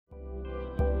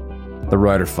The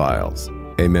Writer Files,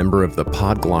 a member of the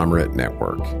Podglomerate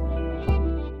Network.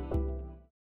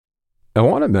 I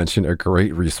want to mention a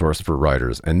great resource for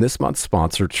writers, and this month's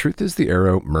sponsor, Truth is the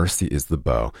Arrow, Mercy is the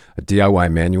Bow, a DIY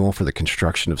manual for the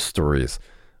construction of stories.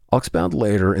 I'll expound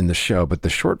later in the show, but the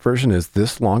short version is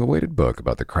this long-awaited book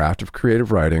about the craft of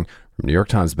creative writing from New York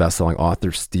Times bestselling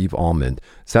author Steve Almond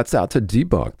sets out to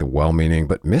debunk the well-meaning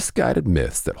but misguided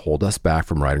myths that hold us back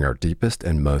from writing our deepest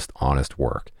and most honest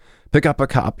work. Pick up a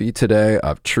copy today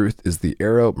of Truth is the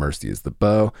Arrow, Mercy is the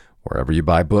Bow, wherever you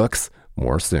buy books.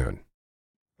 More soon.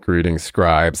 Greetings,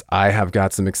 scribes. I have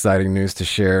got some exciting news to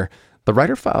share. The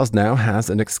Writer Files now has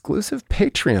an exclusive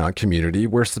Patreon community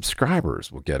where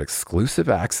subscribers will get exclusive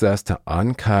access to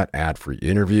uncut ad-free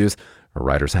interviews, a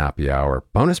writer's happy hour,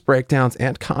 bonus breakdowns,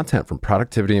 and content from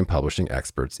productivity and publishing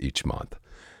experts each month.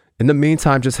 In the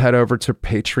meantime, just head over to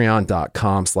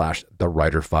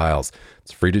patreon.com/thewriterfiles.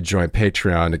 It's free to join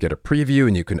Patreon to get a preview,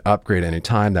 and you can upgrade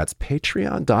anytime. That's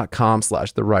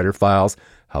patreon.com/thewriterfiles.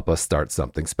 Help us start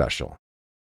something special.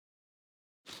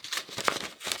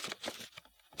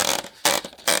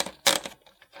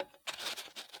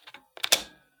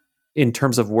 In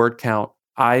terms of word count,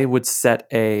 I would set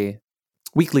a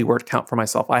weekly word count for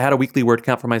myself. I had a weekly word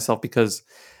count for myself because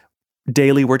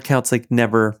daily word counts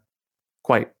never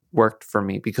quite worked for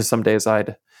me, because some days I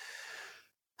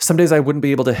wouldn't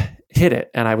be able to hit it,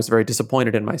 and I was very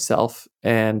disappointed in myself,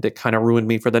 and it kind of ruined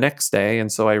me for the next day. And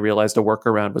so I realized a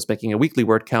workaround was making a weekly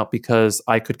word count, because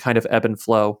I could kind of ebb and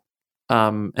flow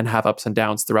and have ups and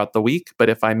downs throughout the week. But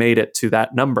if I made it to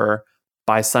that number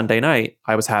by Sunday night,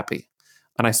 I was happy.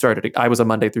 And I was a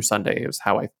Monday through Sunday. It was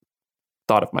how I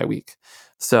thought of my week.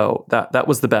 So that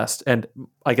was the best. And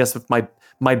I guess if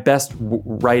my best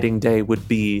writing day would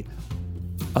be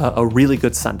a really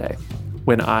good Sunday,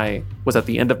 when I was at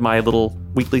the end of my little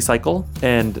weekly cycle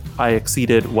and I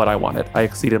exceeded what I wanted. I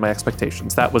exceeded my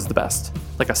expectations. That was the best,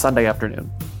 like a Sunday afternoon.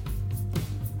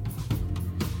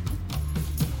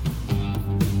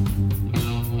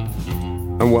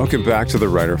 And welcome back to the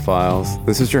Writer Files.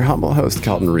 This is your humble host,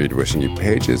 Kelton Reed, wishing you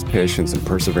pages, patience, and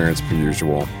perseverance per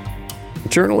usual.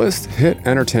 Journalist, hit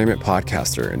entertainment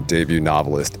podcaster, and debut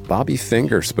novelist Bobby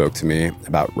Finger spoke to me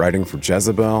about writing for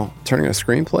Jezebel, turning a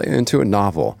screenplay into a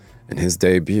novel, and his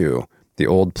debut, The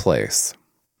Old Place.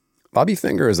 Bobby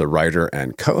Finger is a writer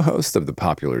and co-host of the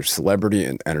popular celebrity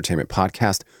and entertainment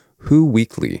podcast, Who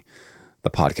Weekly, the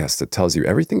podcast that tells you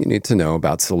everything you need to know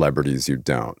about celebrities you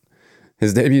don't.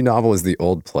 His debut novel is The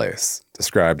Old Place,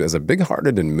 described as a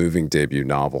big-hearted and moving debut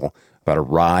novel about a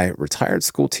wry, retired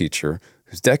school teacher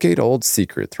whose decade-old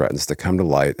secret threatens to come to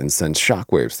light and send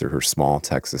shockwaves through her small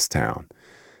Texas town.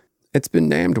 It's been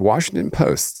named Washington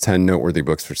Post's 10 Noteworthy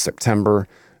Books for September,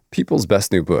 People's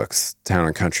Best New Books,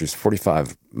 Town & Country's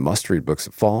 45 Must-Read Books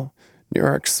of Fall, New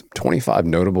York's 25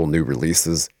 Notable New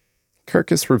Releases,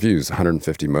 Kirkus Review's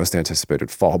 150 Most Anticipated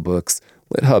Fall Books,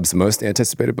 LitHub's Most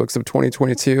Anticipated Books of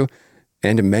 2022,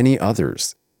 and many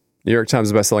others. New York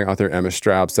Times bestselling author Emma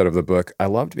Straub said of the book, "I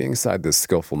loved being inside this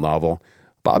skillful novel.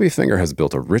 Bobby Finger has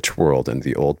built a rich world in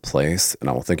The Old Place, and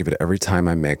I will think of it every time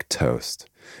I make toast."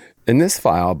 In this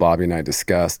file, Bobby and I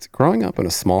discussed growing up in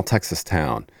a small Texas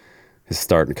town, his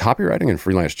start in copywriting and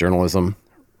freelance journalism,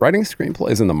 writing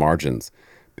screenplays in the margins,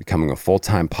 becoming a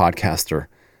full-time podcaster,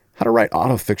 how to write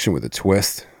autofiction with a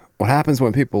twist, what happens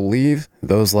when people leave,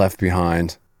 those left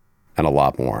behind, and a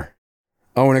lot more.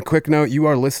 Oh, and a quick note, you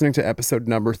are listening to episode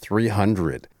number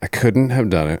 300. I couldn't have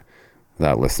done it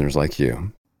without listeners like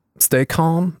you. Stay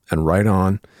calm and write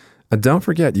on. And don't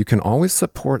forget, you can always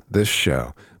support this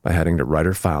show by heading to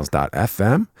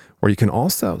writerfiles.fm, where you can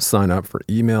also sign up for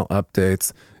email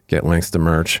updates, get links to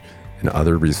merch, and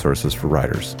other resources for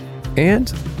writers.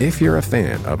 And if you're a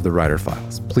fan of the Writer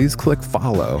Files, please click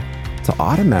follow to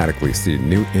automatically see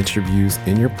new interviews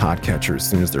in your podcatcher as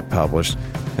soon as they're published,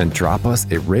 and drop us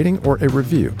a rating or a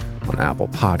review on Apple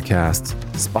Podcasts,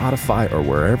 Spotify, or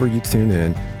wherever you tune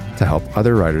in to help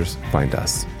other writers find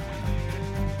us.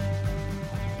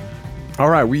 All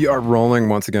right, we are rolling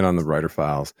once again on the Writer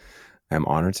Files. I'm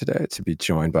honored today to be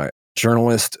joined by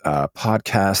journalist,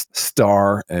 podcast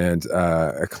star, and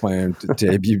acclaimed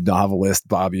debut novelist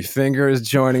Bobby Finger is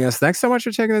joining us. Thanks so much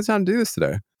for taking the time to do this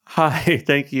today. Hi,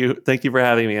 thank you for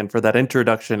having me, and for that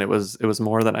introduction. It was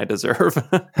more than I deserve.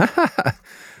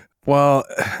 Well,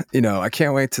 I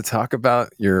can't wait to talk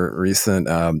about your recent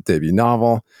debut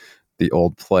novel, The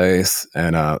Old Place,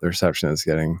 and the reception it's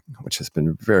getting, which has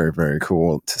been very, very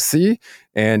cool to see.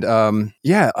 And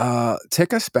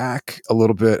take us back a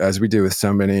little bit, as we do with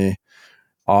so many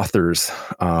authors.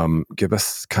 Give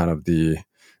us kind of the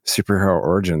superhero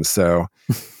origins. So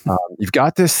you've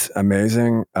got this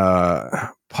amazing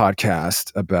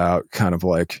podcast about kind of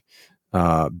like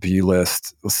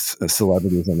B-list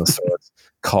celebrities and the sorts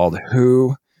called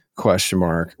Who question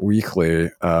mark Weekly,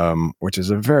 which is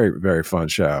a very, very fun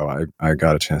show. I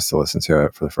got a chance to listen to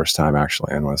it for the first time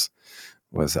actually, and was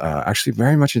actually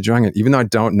very much enjoying it. Even though I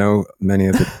don't know many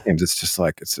of the names, it's just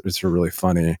like it's a really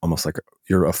funny, almost like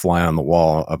you're a fly on the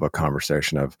wall of a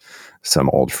conversation of some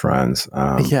old friends.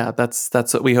 Yeah, that's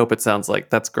what we hope it sounds like.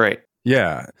 That's great.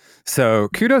 Yeah. So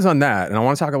kudos on that. And I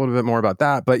want to talk a little bit more about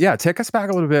that. But yeah, take us back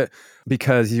a little bit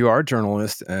because you are a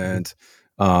journalist and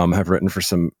have written for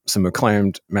some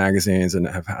acclaimed magazines and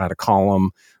have had a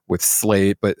column with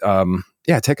Slate. But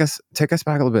yeah, take us back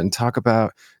a little bit and talk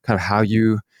about kind of how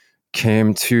you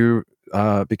came to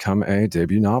become a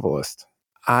debut novelist.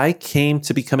 I came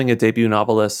to becoming a debut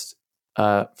novelist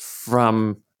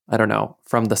from, I don't know,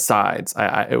 from the sides.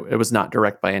 It was not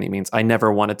direct by any means. I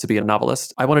never wanted to be a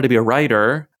novelist. I wanted to be a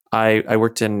writer. I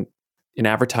worked in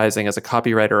advertising as a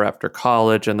copywriter after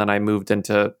college, and then I moved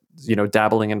into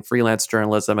dabbling in freelance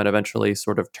journalism, and eventually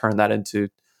sort of turned that into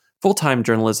full-time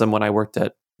journalism when I worked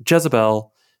at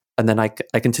Jezebel. And then I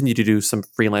continue to do some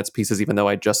freelance pieces, even though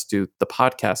I just do the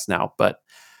podcast now. But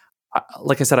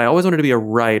like I said, I always wanted to be a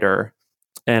writer.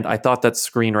 And I thought that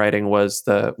screenwriting was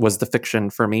the fiction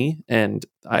for me, and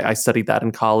I studied that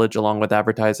in college along with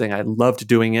advertising. I loved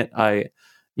doing it.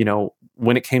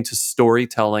 When it came to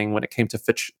storytelling, when it came to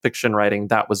fiction writing,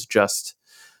 that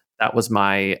was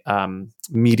my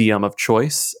medium of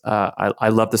choice. I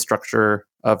love the structure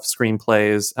of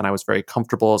screenplays, and I was very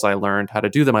comfortable as I learned how to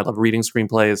do them. I love reading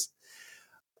screenplays,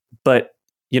 but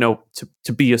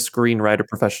to be a screenwriter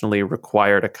professionally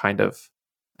required a kind of,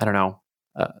 I don't know,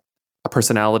 a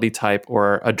personality type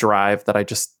or a drive that I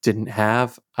just didn't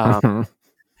have.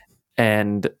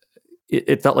 And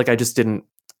it felt like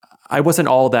I wasn't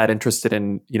all that interested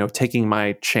in, taking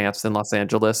my chance in Los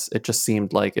Angeles. It just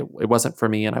seemed like it wasn't for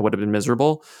me and I would have been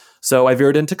miserable. So I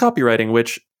veered into copywriting,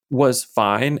 which was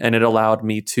fine. And it allowed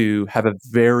me to have a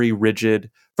very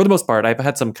rigid, for the most part, I've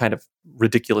had some kind of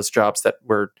ridiculous jobs that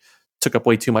took up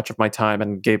way too much of my time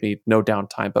and gave me no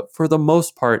downtime. But for the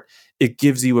most part, it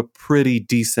gives you a pretty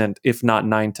decent, if not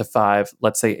 9 to 5,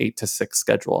 let's say 8 to 6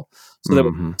 schedule. So there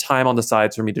was time on the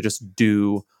sides for me to just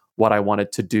do what I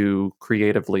wanted to do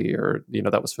creatively, or,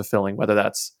 that was fulfilling, whether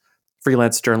that's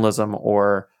freelance journalism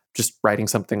or just writing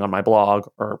something on my blog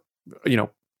or,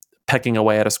 pecking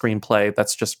away at a screenplay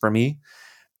that's just for me.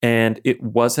 And it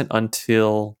wasn't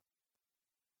until,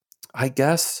 I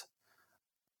guess,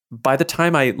 by the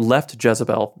time I left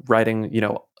Jezebel, writing,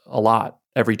 a lot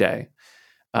every day,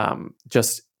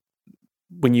 just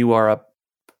when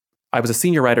I was a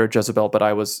senior writer at Jezebel, but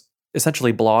I was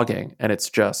essentially blogging, and it's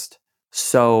just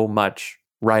so much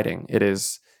writing.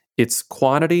 It's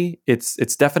quantity.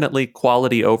 It's definitely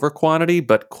quality over quantity,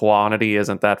 but quantity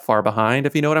isn't that far behind,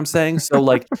 if you know what I'm saying. So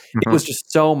like, it was just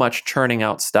so much churning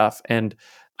out stuff, and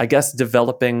I guess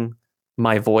developing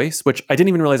my voice, which I didn't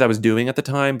even realize I was doing at the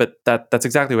time, but that's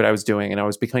exactly what I was doing. And I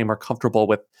was becoming more comfortable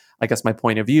with, I guess, my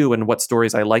point of view and what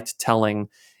stories I liked telling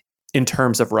in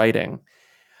terms of writing.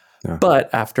 Yeah.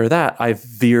 But after that, I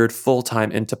veered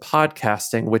full-time into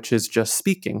podcasting, which is just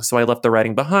speaking. So I left the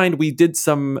writing behind. We did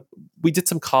some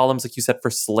columns, like you said, for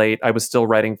Slate. I was still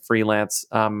writing freelance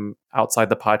outside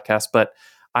the podcast, but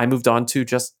I moved on to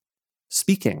just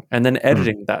speaking and then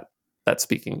editing that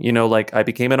speaking. Like I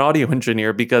became an audio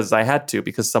engineer because I had to,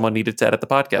 because someone needed to edit the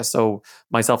podcast. So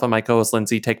myself and my co-host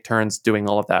Lindsay take turns doing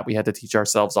all of that. We had to teach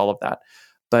ourselves all of that.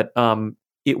 But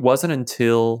it wasn't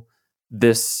until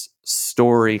this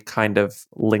story kind of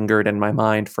lingered in my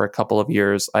mind for a couple of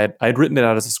years. I had written it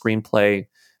out as a screenplay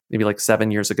maybe like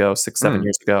 7 years ago, 7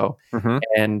 years ago,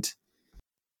 and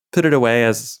put it away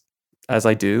as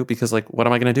I do, because like, what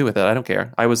am I going to do with it? I don't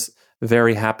care. I was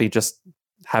very happy just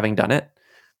having done it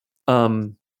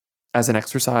as an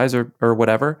exercise or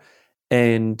whatever.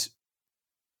 And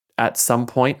at some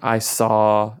point I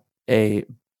saw a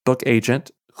book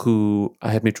agent who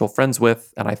I had mutual friends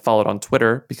with, and I followed on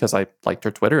Twitter because I liked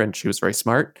her Twitter, and she was very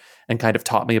smart and kind of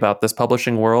taught me about this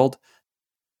publishing world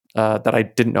that I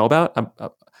didn't know about.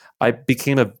 I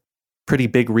became a pretty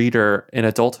big reader in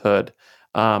adulthood,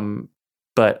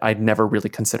 but I'd never really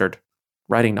considered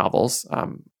writing novels.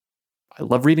 I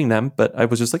love reading them, but I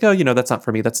was just like, oh, that's not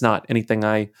for me. That's not anything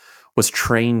I was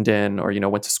trained in or,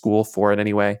 went to school for in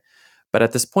any way. But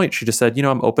at this point, she just said,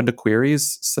 I'm open to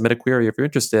queries. Submit a query if you're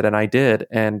interested. And I did.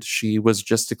 And she was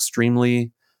just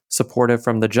extremely supportive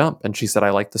from the jump. And she said,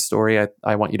 I like the story.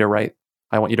 I want you to write.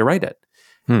 I want you to write it.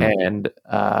 And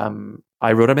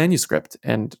I wrote a manuscript.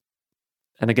 And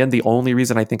And again, the only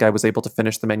reason I think I was able to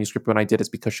finish the manuscript when I did is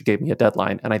because she gave me a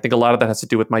deadline. And I think a lot of that has to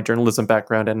do with my journalism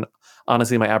background and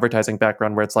honestly my advertising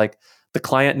background, where it's like the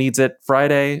client needs it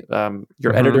Friday,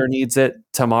 your editor needs it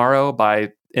tomorrow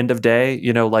by end of day.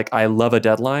 Like I love a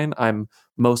deadline. I'm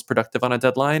most productive on a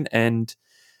deadline, and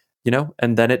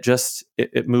and then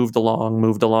it moved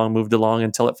along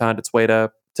until it found its way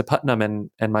to Putnam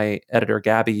and my editor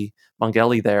Gabby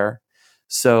Mongeli there.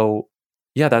 So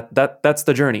yeah, that's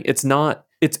the journey. It's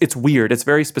weird. It's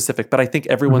very specific, but I think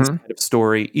everyone's kind of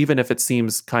story, even if it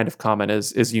seems kind of common,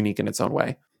 is unique in its own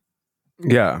way.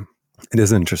 Yeah, it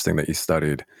is interesting that you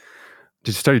studied.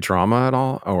 Did you study drama at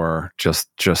all, or just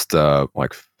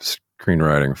like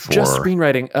screenwriting for? Just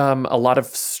screenwriting. A lot of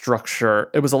structure.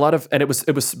 It was a lot of, and it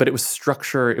was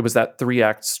structure. It was that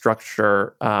 3-act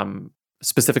structure,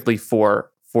 specifically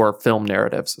for film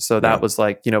narratives. So that was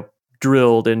like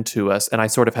drilled into us, and I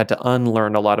sort of had to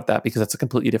unlearn a lot of that because it's a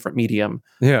completely different medium.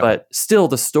 Yeah. But still,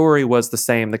 the story was the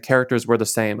same. The characters were the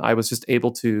same. I was just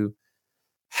able to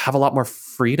have a lot more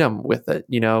freedom with it.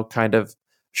 Kind of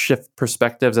shift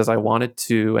perspectives as I wanted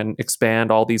to, and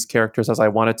expand all these characters as I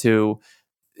wanted to.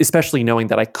 Especially knowing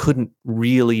that I couldn't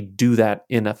really do that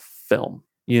in a film,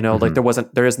 like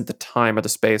there isn't the time or the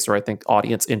space, or I think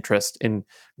audience interest in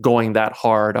going that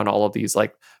hard on all of these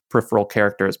like peripheral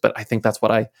characters. But I think that's what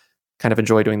I kind of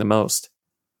enjoy doing the most.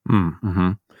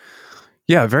 Mm-hmm.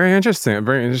 Yeah, very interesting. A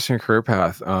very interesting career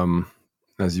path.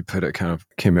 As you put it, kind of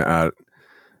came at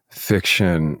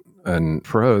fiction and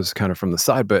prose kind of from the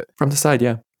side, but from the side,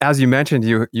 yeah. As you mentioned,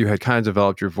 you had kind of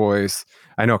developed your voice.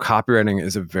 I know copywriting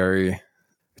is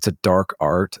it's a dark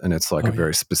art, and it's like a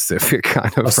very specific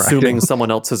kind of assuming writing. Someone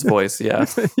else's voice. Yeah.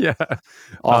 Yeah.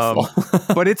 Awful.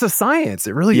 But it's a science.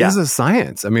 It really is a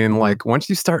science. I mean, like once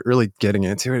you start really getting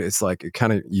into it, it's like you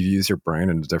use your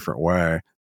brain in a different way.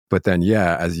 But then,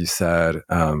 as you said,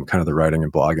 kind of the writing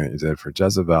and blogging that you did for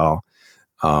Jezebel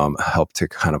helped to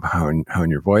kind of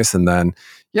hone your voice. And then,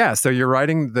 so you're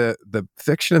writing the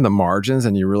fiction in the margins,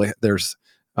 and there's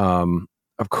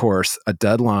of course, a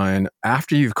deadline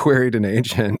after you've queried an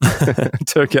agent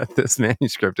to get this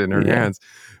manuscript in her hands,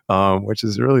 which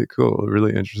is really cool,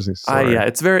 really interesting story.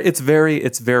 It's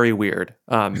very weird.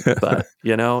 But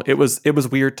it was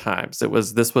weird times.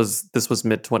 This was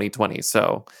mid 2020,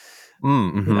 so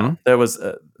there was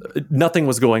nothing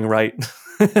was going right.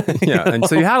 And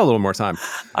so you had a little more time.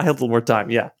 I had a little more time,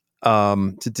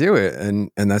 to do it, and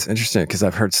that's interesting because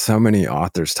I've heard so many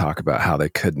authors talk about how they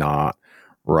could not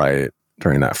write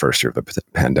during that first year of the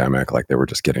pandemic. Like they were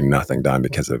just getting nothing done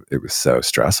because it was so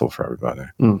stressful for everybody.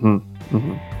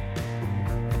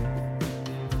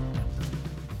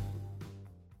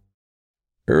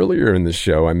 Earlier in the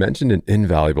show, I mentioned an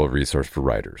invaluable resource for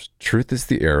writers. Truth is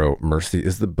the Arrow, Mercy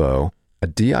is the Bow, a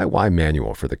DIY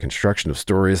manual for the construction of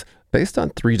stories based on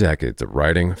 3 decades of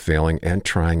writing, failing, and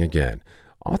trying again.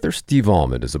 Author Steve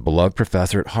Almond is a beloved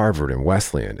professor at Harvard and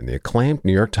Wesleyan and the acclaimed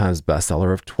New York Times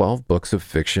bestseller of 12 books of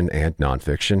fiction and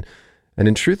nonfiction. And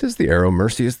in Truth is the Arrow,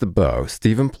 Mercy is the Bow,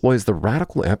 Steve employs the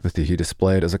radical empathy he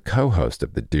displayed as a co-host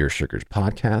of the Dear Sugars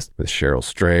podcast with Cheryl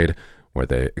Strayed, where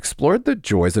they explored the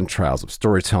joys and trials of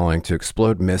storytelling to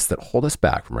explode myths that hold us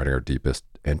back from writing our deepest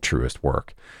and truest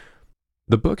work.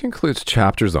 The book includes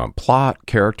chapters on plot,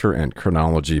 character, and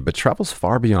chronology, but travels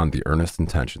far beyond the earnest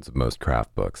intentions of most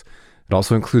craft books. It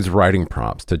also includes writing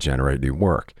prompts to generate new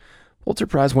work. Pulitzer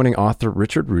Prize-winning author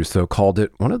Richard Russo called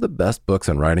it one of the best books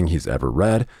on writing he's ever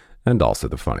read, and also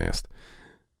the funniest.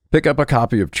 Pick up a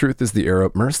copy of Truth is the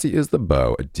Arrow, Mercy is the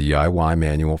Bow, a DIY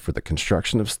manual for the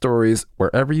construction of stories,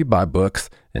 wherever you buy books,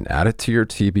 and add it to your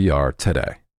TBR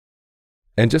today.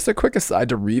 And just a quick aside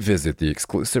to revisit the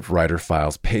exclusive Writer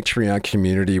Files Patreon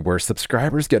community, where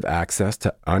subscribers get access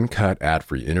to uncut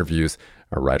ad-free interviews,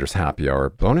 a writer's happy hour,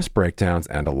 bonus breakdowns,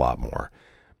 and a lot more.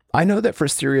 I know that for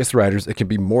serious writers, it can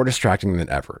be more distracting than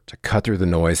ever to cut through the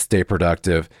noise, stay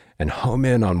productive, and home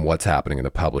in on what's happening in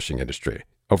the publishing industry.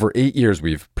 Over 8 years,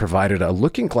 we've provided a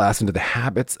looking glass into the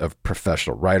habits of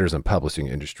professional writers and publishing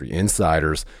industry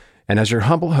insiders. And as your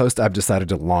humble host, I've decided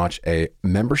to launch a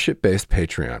membership-based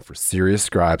Patreon for serious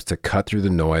scribes to cut through the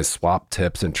noise, swap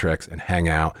tips and tricks, and hang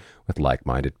out with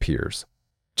like-minded peers.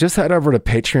 Just head over to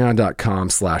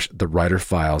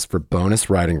patreon.com/thewriterfiles for bonus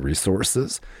writing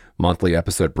resources, monthly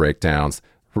episode breakdowns,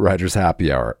 writer's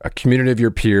happy hour, a community of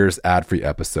your peers, ad-free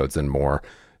episodes, and more.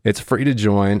 It's free to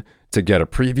join, to get a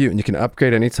preview, and you can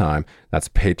upgrade anytime. That's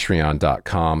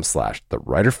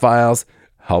patreon.com/thewriterfiles.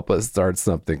 Help us start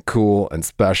something cool and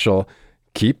special.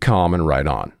 Keep calm and write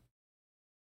on.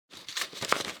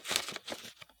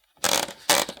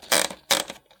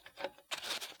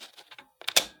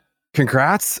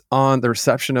 congrats on the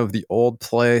reception of The Old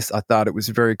Place. I thought it was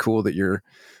very cool that your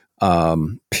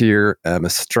peer, Emma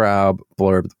Straub,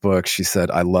 blurbed the book. She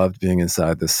said, I loved being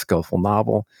inside this skillful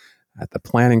novel at the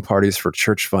planning parties for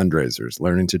church fundraisers,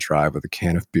 learning to drive with a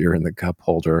can of beer in the cup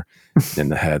holder in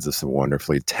the heads of some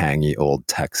wonderfully tangy old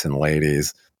Texan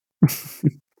ladies.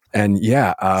 And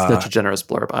yeah, such a generous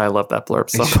blurb. I love that blurb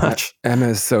so much. Emma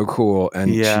is so cool,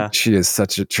 and she is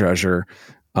such a treasure.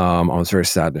 I was very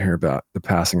sad to hear about the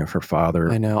passing of her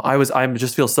father. I know. I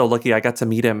just feel so lucky. I got to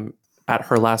meet him at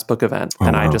her last book event,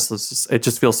 and wow. It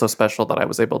just feels so special that I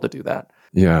was able to do that.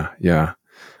 Yeah,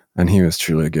 and he was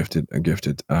truly a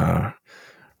gifted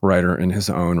writer in his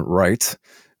own right.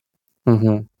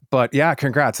 Mm-hmm. But yeah,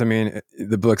 congrats. I mean,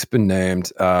 the book's been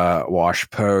named Wash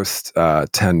Post,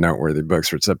 10 noteworthy books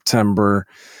for September,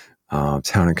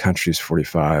 Town and Country's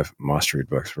 45 must-read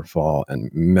books for fall, and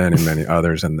many, many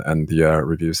others. And the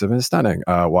reviews have been stunning.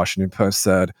 Washington Post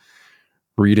said,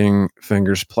 reading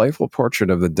Finger's playful portrait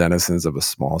of the denizens of a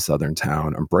small southern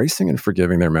town, embracing and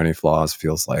forgiving their many flaws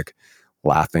feels like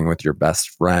laughing with your best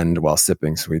friend while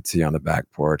sipping sweet tea on the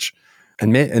back porch.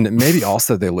 And maybe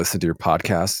also they listen to your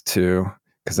podcast too,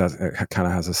 because that kind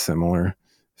of has a similar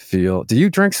feel. Do you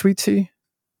drink sweet tea?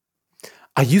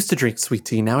 I used to drink sweet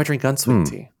tea. Now I drink unsweet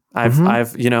tea.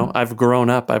 I've grown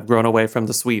up. I've grown away from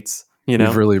the sweets.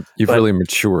 You've really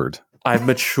matured. I've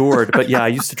matured, but yeah, I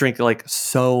used to drink like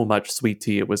so much sweet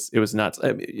tea. It was nuts.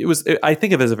 I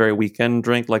think of it as a very weekend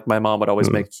drink. Like my mom would always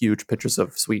make huge pitchers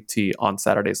of sweet tea on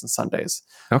Saturdays and Sundays.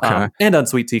 Okay. And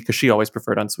unsweet tea, because she always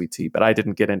preferred unsweet tea, but I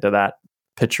didn't get into that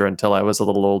pitcher until I was a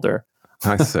little older.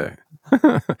 I see.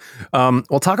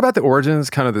 We'll talk about the origins,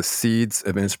 kind of the seeds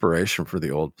of inspiration for The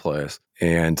Old Place,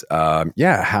 and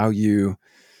how you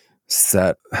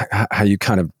kind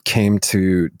of came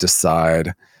to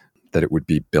decide that it would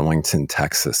be Billington,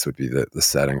 Texas would be the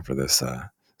setting for this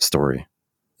story.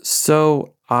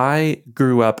 So I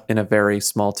grew up in a very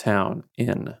small town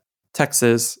in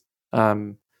Texas,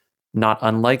 not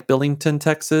unlike Billington,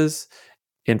 Texas.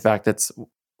 In fact,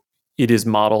 it is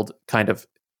modeled kind of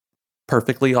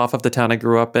perfectly off of the town I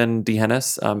grew up in,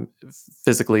 D'Hanis,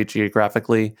 physically,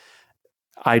 geographically.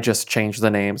 I just changed the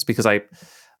names because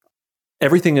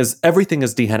everything is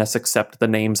D'Hanis except the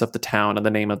names of the town and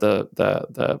the name of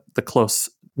the close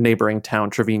neighboring town,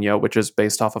 Trevino, which is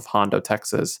based off of Hondo,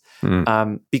 Texas.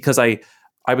 Because I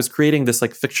was creating this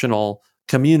like fictional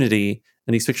community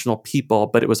and these fictional people,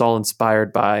 but it was all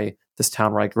inspired by this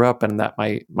town where I grew up and that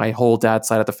my whole dad's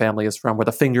side of the family is from, where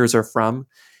the Fingers are from.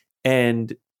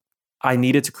 And I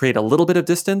needed to create a little bit of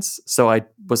distance. So I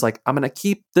was like, I'm going to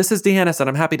keep, this is D'Hanis, and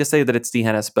I'm happy to say that it's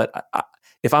D'Hanis, but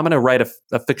if I'm going to write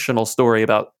a fictional story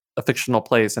about a fictional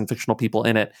place and fictional people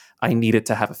in it, I need it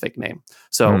to have a fake name.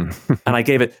 So, and I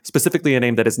gave it specifically a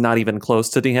name that is not even close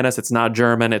to D'Hanis. It's not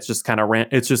German. It's just kind of,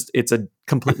 it's a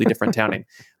completely different towning.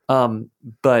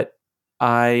 But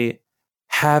I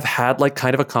have had like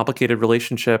kind of a complicated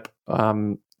relationship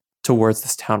towards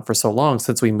this town for so long,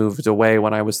 since we moved away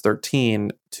when I was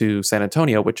 13 to San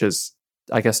Antonio, which is,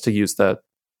 I guess, to use the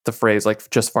phrase, like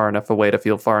just far enough away to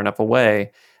feel far enough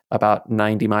away, about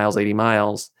 90 miles, 80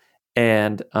 miles.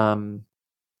 And I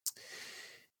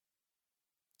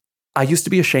used to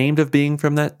be ashamed of being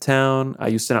from that town. I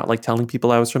used to not like telling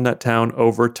people I was from that town.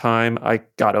 Over time, I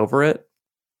got over it.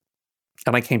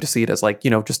 And I came to see it as like,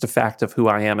 just a fact of who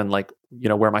I am and like,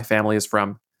 where my family is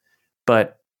from.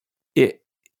 But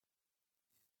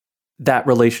that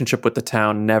relationship with the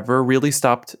town never really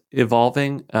stopped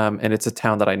evolving. And it's a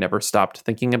town that I never stopped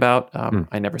thinking about.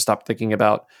 I never stopped thinking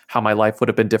about how my life would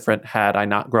have been different had I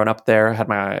not grown up there, had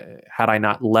I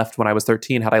not left when I was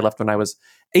 13, had I left when I was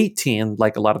 18,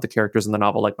 like a lot of the characters in the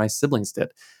novel, like my siblings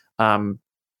did.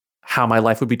 How my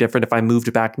life would be different if I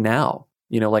moved back now,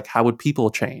 like how would people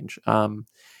change? And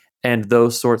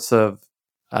those sorts of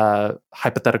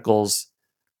hypotheticals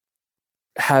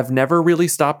have never really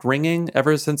stopped ringing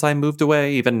ever since I moved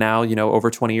away, even now,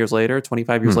 over 20 years later,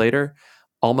 25 years later,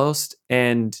 almost.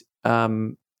 And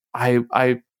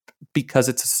I because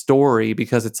it's a story,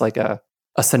 because it's like a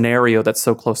scenario that's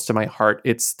so close to my heart,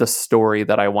 it's the story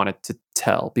that I wanted to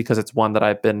tell, because it's one that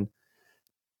I've been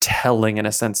telling in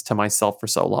a sense to myself for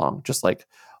so long, just like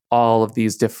all of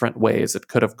these different ways it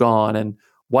could have gone, and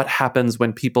what happens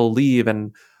when people leave,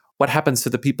 and what happens to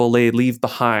the people they leave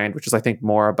behind, which is, I think,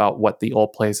 more about what The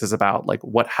Old Place is about. Like,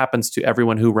 what happens to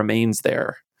everyone who remains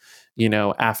there,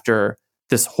 after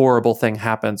this horrible thing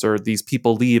happens, or these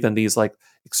people leave in these like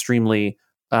extremely,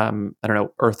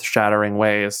 earth-shattering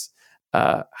ways.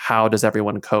 How does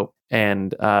everyone cope?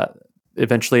 And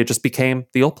eventually it just became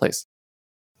The Old Place.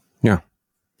 Yeah.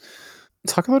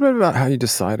 Talk a little bit about how you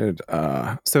decided.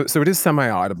 So it is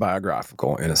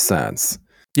semi-autobiographical in a sense.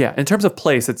 Yeah, in terms of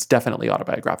place, it's definitely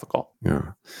autobiographical.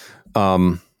 Yeah.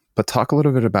 But talk a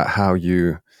little bit about how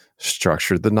you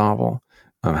structured the novel,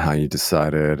 how you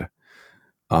decided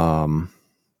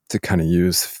to kind of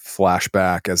use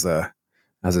flashback as a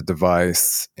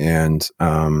device, and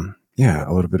a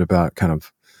little bit about kind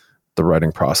of the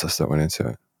writing process that went into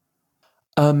it.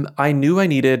 I knew I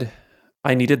needed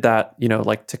that,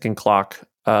 like ticking clock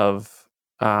of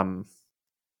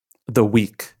the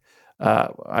week.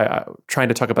 I trying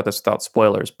to talk about this without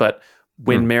spoilers, but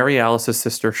when Mary Alice's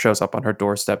sister shows up on her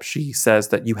doorstep, she says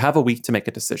that you have a week to make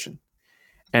a decision.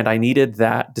 And I needed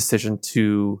that decision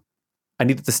I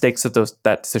needed the stakes of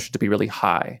that decision to be really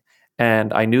high.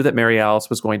 And I knew that Mary Alice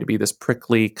was going to be this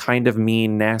prickly, kind of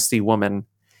mean, nasty woman.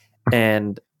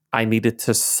 And I needed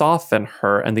to soften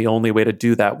her. And the only way to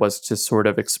do that was to sort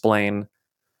of explain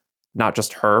not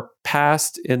just her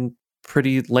past in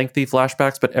pretty lengthy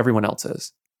flashbacks, but everyone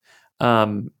else's.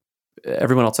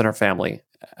 Everyone else in her family,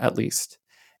 at least.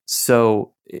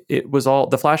 So it was all,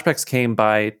 the flashbacks came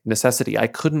by necessity. I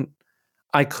couldn't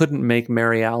make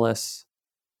Mary Alice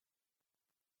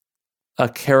a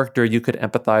character you could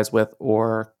empathize with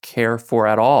or care for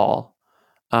at all,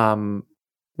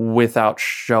 without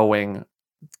showing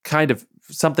kind of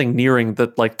something nearing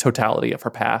the like totality of her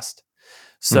past.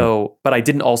 So, but I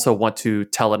didn't also want to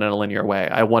tell it in a linear way.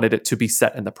 I wanted it to be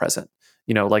set in the present.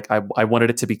 Like I wanted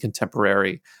it to be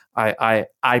contemporary. I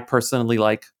personally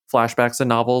like flashbacks in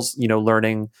novels,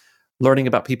 learning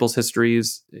about people's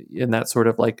histories in that sort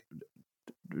of like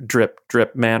drip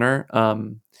manner.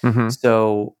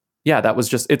 So yeah, that was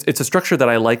just, it's a structure that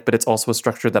I like, but it's also a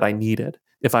structure that I needed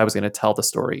if I was going to tell the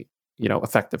story,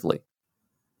 effectively.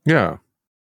 Yeah.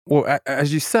 Well,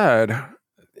 as you said,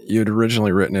 you'd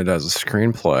originally written it as a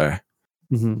screenplay.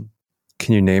 Mm-hmm.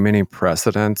 Can you name any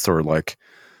precedents or like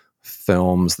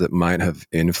films that might have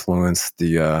influenced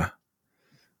the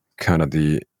kind of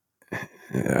the,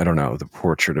 I don't know, the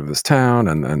portrait of this town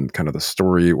and kind of the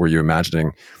story? Were you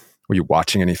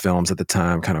watching any films at the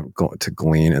time kind of to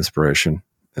glean inspiration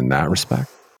in that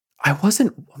respect? I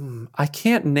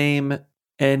can't name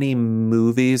any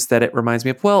movies that it reminds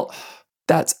me of. Well,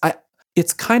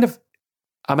 it's kind of,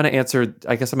 I guess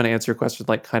I'm going to answer your question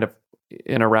like kind of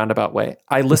in a roundabout way.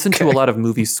 I listen to a lot of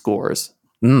movie scores.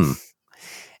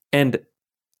 And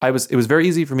it was very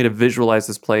easy for me to visualize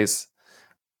this place.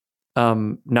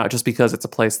 Not just because it's a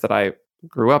place that I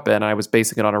grew up in, I was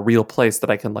basing it on a real place that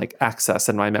I can like access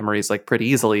in my memories like pretty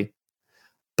easily.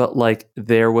 But like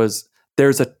there's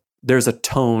a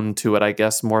tone to it, I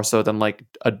guess, more so than like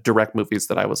a direct movies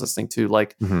that I was listening to,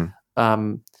 like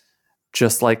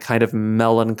just like kind of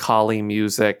melancholy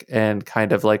music and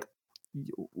kind of like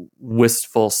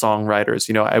wistful songwriters.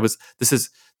 This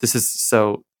is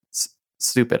so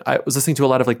stupid. I was listening to a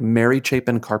lot of like Mary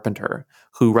Chapin Carpenter,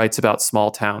 who writes about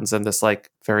small towns and this like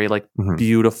very like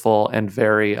beautiful and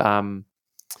very I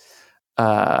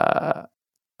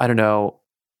don't know,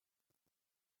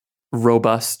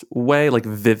 robust way, like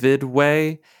vivid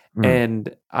way.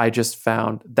 And I just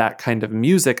found that kind of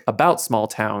music about small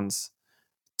towns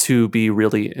to be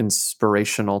really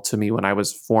inspirational to me when I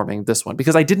was forming this one,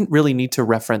 because I didn't really need to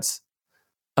reference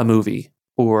a movie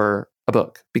or a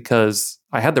book because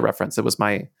I had the reference. It was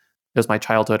my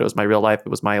childhood. It was my real life. It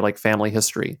was my like family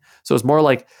history. So it was more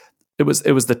like it was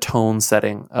the tone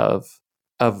setting of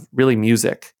really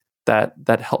music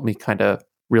that helped me kind of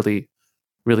really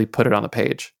put it on the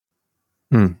page.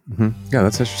 Mm-hmm. Yeah,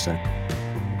 that's interesting.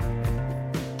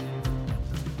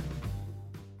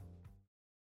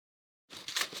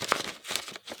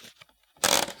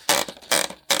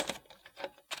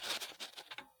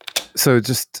 So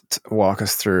just walk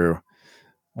us through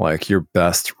like your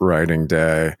best writing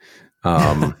day,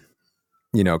 kind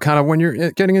of when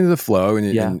you're getting into the flow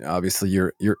and obviously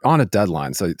you're on a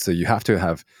deadline. So you have to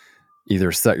have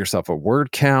either set yourself a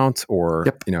word count or,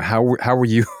 how were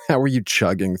you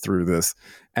chugging through this?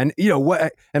 And,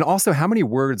 and also how many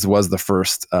words was the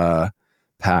first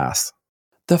pass?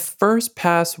 The first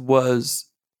pass was,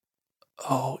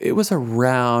 it was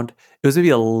maybe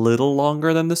a little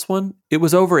longer than this one. It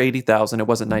was over 80,000. It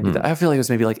wasn't 90,000. I feel like it was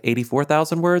maybe like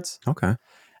 84,000 words. Okay.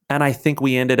 And I think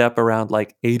we ended up around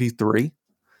like 83.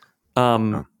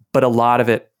 But a lot of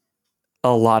it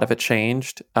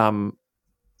changed.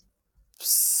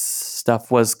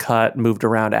 Stuff was cut, moved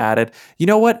around, added. You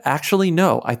know what? Actually,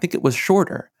 no. I think it was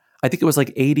shorter. I think it was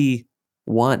like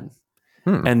 81.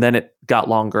 And then it got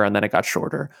longer and then it got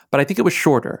shorter. But I think it was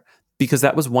shorter because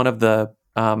that was one of the,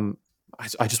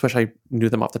 I just wish I knew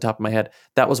them off the top of my head.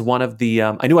 That was one of the,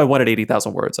 I knew I wanted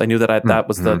 80,000 words. I knew that that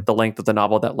was the length of the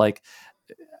novel that like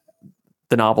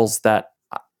the novels that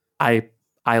I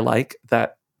I like,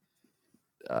 that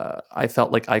I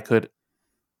felt like I could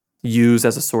use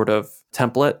as a sort of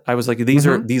template. I was like, these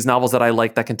are these novels that I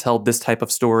like that can tell this type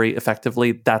of story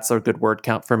effectively. That's a good word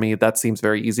count for me. That seems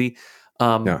very easy.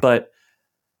 Yeah. But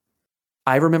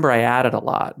I remember I added a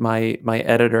lot. My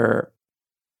editor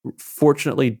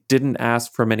fortunately didn't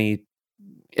ask for many,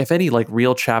 if any, like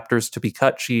real chapters to be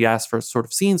cut. She asked for sort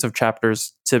of scenes of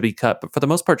chapters to be cut, but for the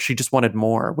most part, she just wanted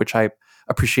more, which I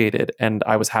appreciated and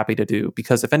I was happy to do,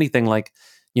 because if anything, like,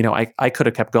 I could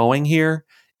have kept going here.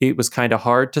 It was kind of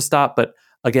hard to stop, but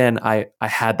again, I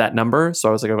had that number, so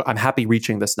I was like, I'm happy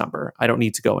reaching this number. I don't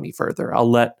need to go any further.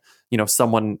 I'll let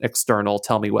someone external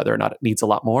tell me whether or not it needs a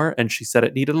lot more. And she said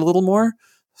it needed a little more,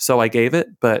 so I gave it.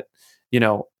 But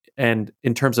and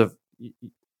in terms of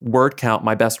word count,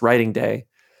 my best writing day,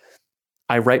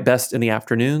 I write best in the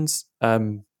afternoons.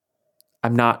 I'm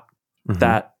not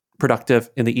that productive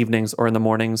in the evenings or in the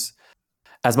mornings.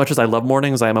 As much as I love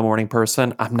mornings, I am a morning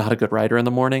person. I'm not a good writer in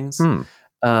the mornings.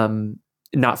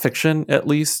 Not fiction, at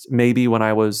least. Maybe when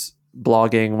I was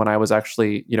blogging, when I was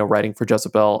actually, writing for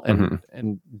Jezebel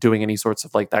and doing any sorts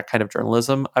of like that kind of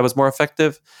journalism, I was more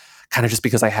effective, kind of just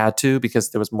because I had to,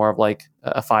 because there was more of like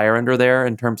a fire under there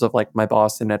in terms of like my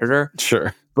boss and editor.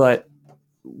 Sure. But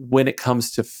when it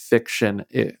comes to fiction,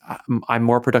 I'm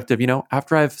more productive,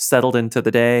 after I've settled into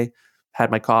the day, had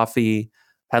my coffee,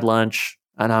 had lunch,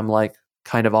 and I'm like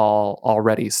kind of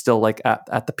already still like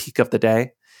at the peak of the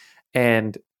day.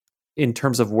 And in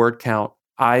terms of word count,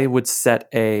 I would set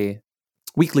a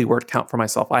weekly word count for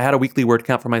myself. I had a weekly word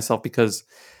count for myself because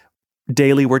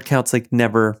daily word counts like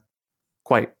never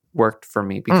quite worked for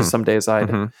me, because some days I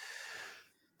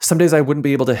wouldn't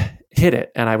be able to hit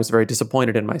it, and I was very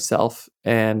disappointed in myself,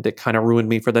 and it kind of ruined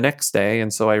me for the next day.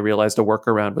 And so I realized a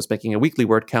workaround was making a weekly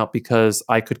word count, because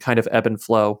I could kind of ebb and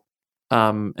flow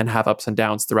and have ups and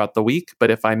downs throughout the week.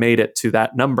 But if I made it to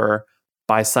that number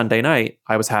by Sunday night,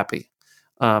 I was happy.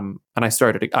 And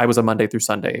I was a Monday through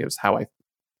Sunday. It was how I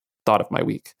thought of my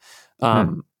week.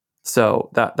 So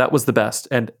that was the best.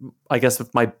 And I guess if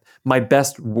my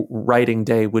best writing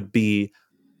day would be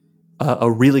a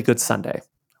really good Sunday,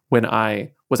 when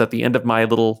I was at the end of my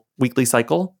little weekly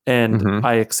cycle and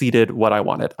I exceeded what I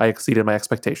wanted. I exceeded my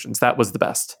expectations. That was the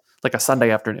best, like a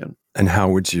Sunday afternoon. And how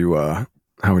would you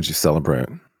celebrate?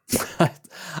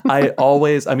 I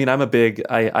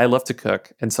love to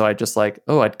cook. And so I just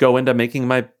I'd go into making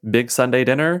my big Sunday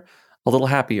dinner a little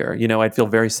happier. I'd feel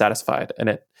very satisfied,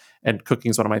 and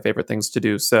cooking is one of my favorite things to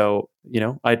do. So,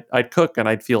 I'd cook and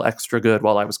I'd feel extra good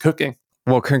while I was cooking.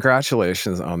 Well,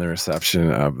 congratulations on the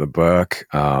reception of the book.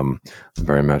 I'm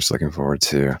very much looking forward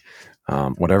to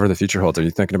whatever the future holds. Are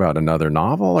you thinking about another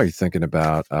novel? Are you thinking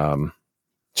about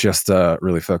just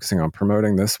really focusing on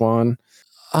promoting this one?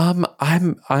 I'm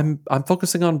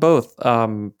focusing on both.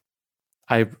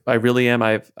 I really am.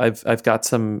 I've got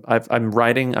some. I'm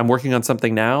writing. I'm working on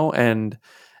something now, and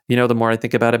the more I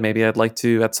think about it, maybe I'd like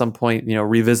to at some point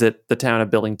revisit the town of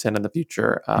Billington in the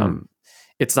future.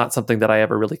 It's not something that I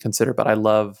ever really consider, but I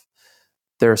love.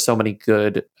 There are so many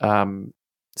good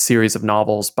series of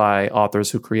novels by authors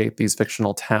who create these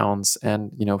fictional towns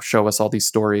and show us all these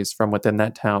stories from within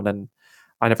that town. And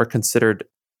I never considered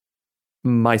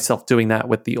myself doing that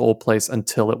with the old place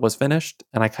until it was finished.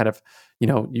 And I kind of,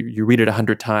 you read it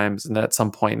 100 times, and then at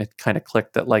some point it kind of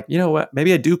clicked that what,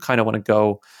 maybe I do kind of want to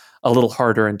go a little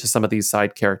harder into some of these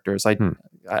side characters.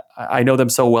 I know them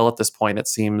so well at this point. It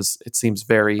seems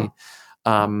very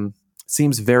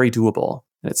doable,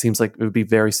 and it seems like it would be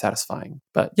very satisfying.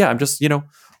 But yeah, I'm just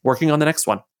working on the next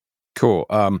one. Cool.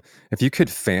 If you could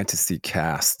fantasy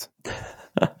cast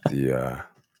the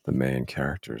main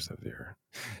characters of your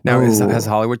now, has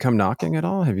Hollywood come knocking at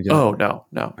all? Have you got? No.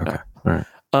 Okay. All right.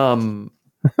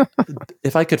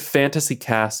 If I could fantasy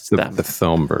cast them, the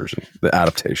film version, the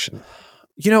adaptation.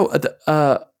 An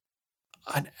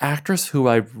actress who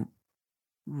I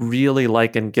really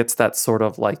like and gets that sort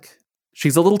of like,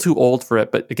 she's a little too old for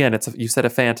it, but again, you said a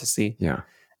fantasy. Yeah.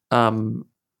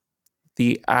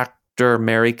 The actor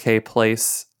Mary Kay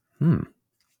Place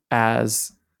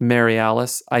as Mary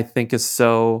Alice, I think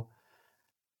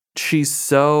she's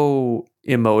so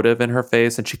emotive in her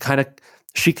face, and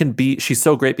she's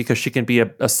so great because she can be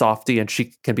a softie and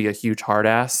she can be a huge hard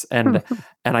ass. And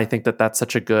I think that's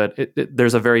such a good,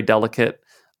 there's a very delicate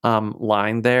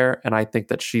line there. And I think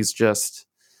that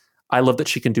I love that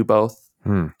she can do both.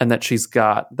 And that she's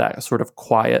got that sort of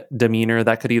quiet demeanor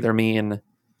that could either mean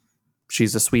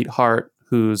she's a sweetheart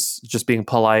who's just being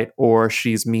polite, or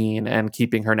she's mean and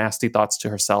keeping her nasty thoughts to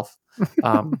herself.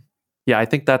 Yeah, I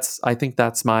think that's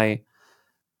my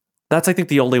That's, I think,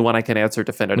 the only one I can answer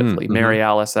definitively. Mary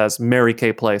Alice as Mary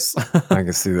Kay Place. I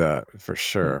can see that for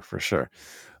sure.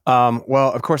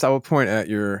 Well, of course, I will point at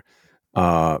your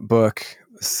book,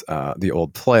 The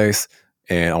Old Place,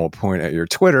 and I will point at your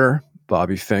Twitter,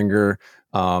 Bobby Finger.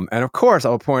 And of course, I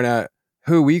will point at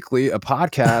Who Weekly, a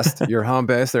podcast, your home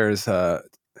base. There's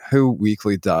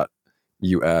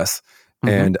whoweekly.us.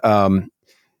 And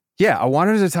yeah, I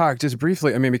wanted to talk just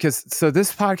briefly. I mean, because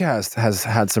this podcast has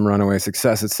had some runaway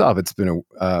success itself. It's been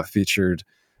a featured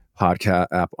podcast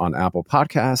app on Apple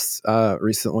Podcasts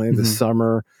recently this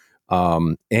summer.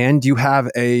 And you have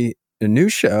a new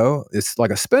show. It's like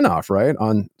a spinoff, right?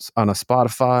 On a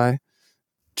Spotify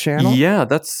channel. Yeah,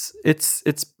 it's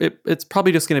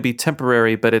probably just going to be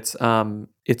temporary, but it's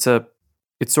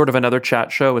sort of another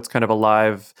chat show. It's kind of a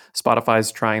live.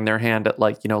 Spotify's trying their hand at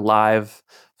live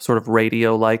sort of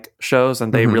radio like shows,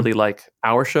 and they really like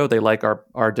our show. They like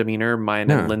our demeanor,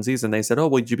 mine and Lindsay's, and they said, "Oh,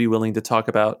 would you be willing to talk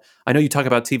about? I know you talk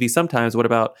about TV sometimes. What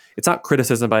about? It's not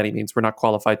criticism by any means. We're not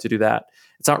qualified to do that.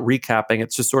 It's not recapping.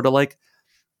 It's just sort of like,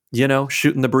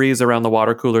 shooting the breeze around the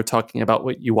water cooler, talking about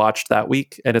what you watched that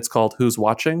week. And it's called Who's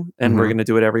Watching, and we're going to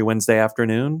do it every Wednesday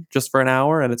afternoon, just for an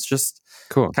hour. And it's just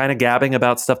cool, kind of gabbing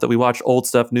about stuff that we watch, old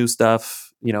stuff, new stuff,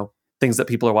 things that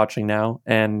people are watching now.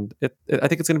 And I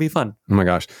think it's going to be fun. Oh my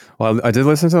gosh. Well, I did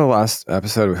listen to the last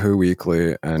episode of Who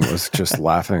Weekly and was just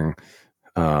laughing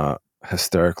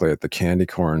hysterically at the candy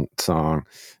corn song.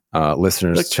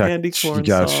 Listeners, you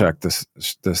gotta check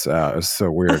this out. It's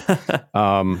so weird.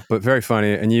 But very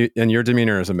funny. And your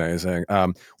demeanor is amazing.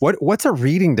 What's a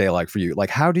reading day like for you? Like,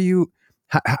 how do you,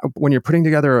 when you're putting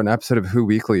together an episode of Who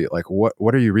Weekly, like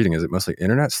what are you reading? Is it mostly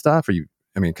internet stuff?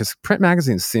 Because print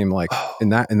magazines seem like in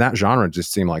that genre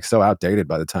just seem like so outdated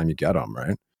by the time you get them,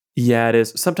 right? Yeah, it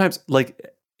is. Sometimes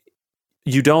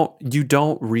you don't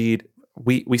read.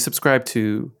 We subscribe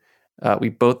to. We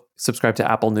both subscribe to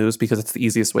Apple News because it's the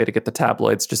easiest way to get the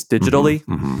tabloids just digitally,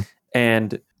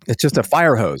 and it's just a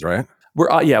fire hose, right? We're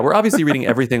obviously reading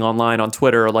everything online on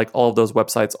Twitter, like all of those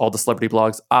websites, all the celebrity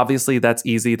blogs. Obviously, that's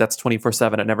easy. That's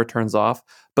 24/7. It never turns off.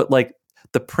 But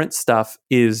the print stuff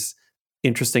is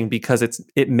interesting because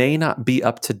it may not be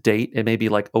up to date. It may be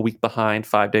like a week behind,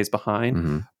 5 days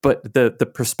behind, but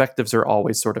the perspectives are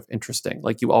always sort of interesting.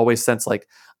 Like you always sense like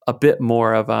a bit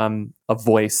more of a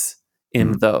voice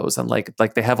in those, and like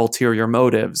they have ulterior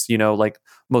motives. Like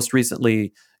most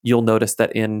recently, you'll notice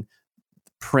that in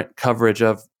print coverage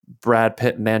of Brad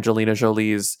Pitt and Angelina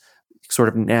Jolie's sort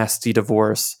of nasty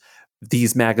divorce,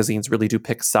 these magazines really do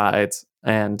pick sides,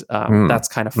 and that's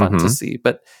kind of fun to see.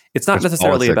 But it's not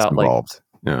necessarily about involved.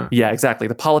 Exactly.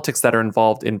 The politics that are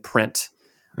involved in print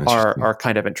are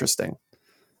kind of interesting.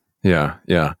 Yeah.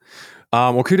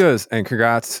 Well, kudos and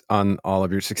congrats on all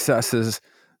of your successes.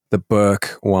 The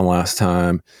book, one last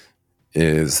time,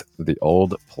 is The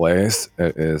Old Place.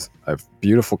 It is a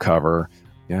beautiful cover.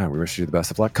 Yeah, we wish you the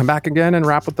best of luck. Come back again and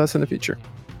rap with us in the future.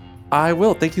 I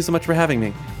will. Thank you so much for having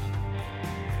me.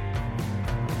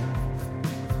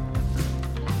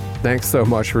 Thanks so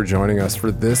much for joining us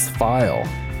for this file.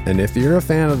 And if you're a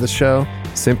fan of the show,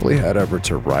 simply head over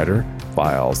to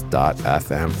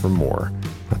writerfiles.fm for more.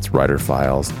 That's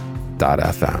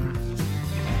writerfiles.fm.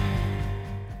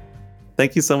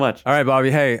 Thank you so much. All right,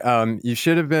 Bobby. Hey, you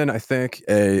should have been, I think,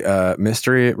 a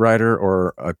mystery writer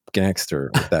or a gangster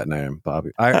with that name,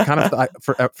 Bobby. At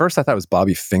first I thought it was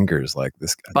Bobby Fingers, like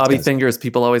this guy. Bobby Fingers.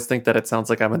 People always think that it sounds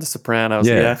like I'm in The Sopranos.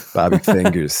 Yeah. Bobby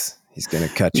Fingers. He's going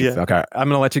to cut you. Yeah. Okay, I'm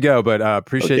going to let you go, but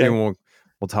appreciate you, and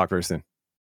we'll talk very soon.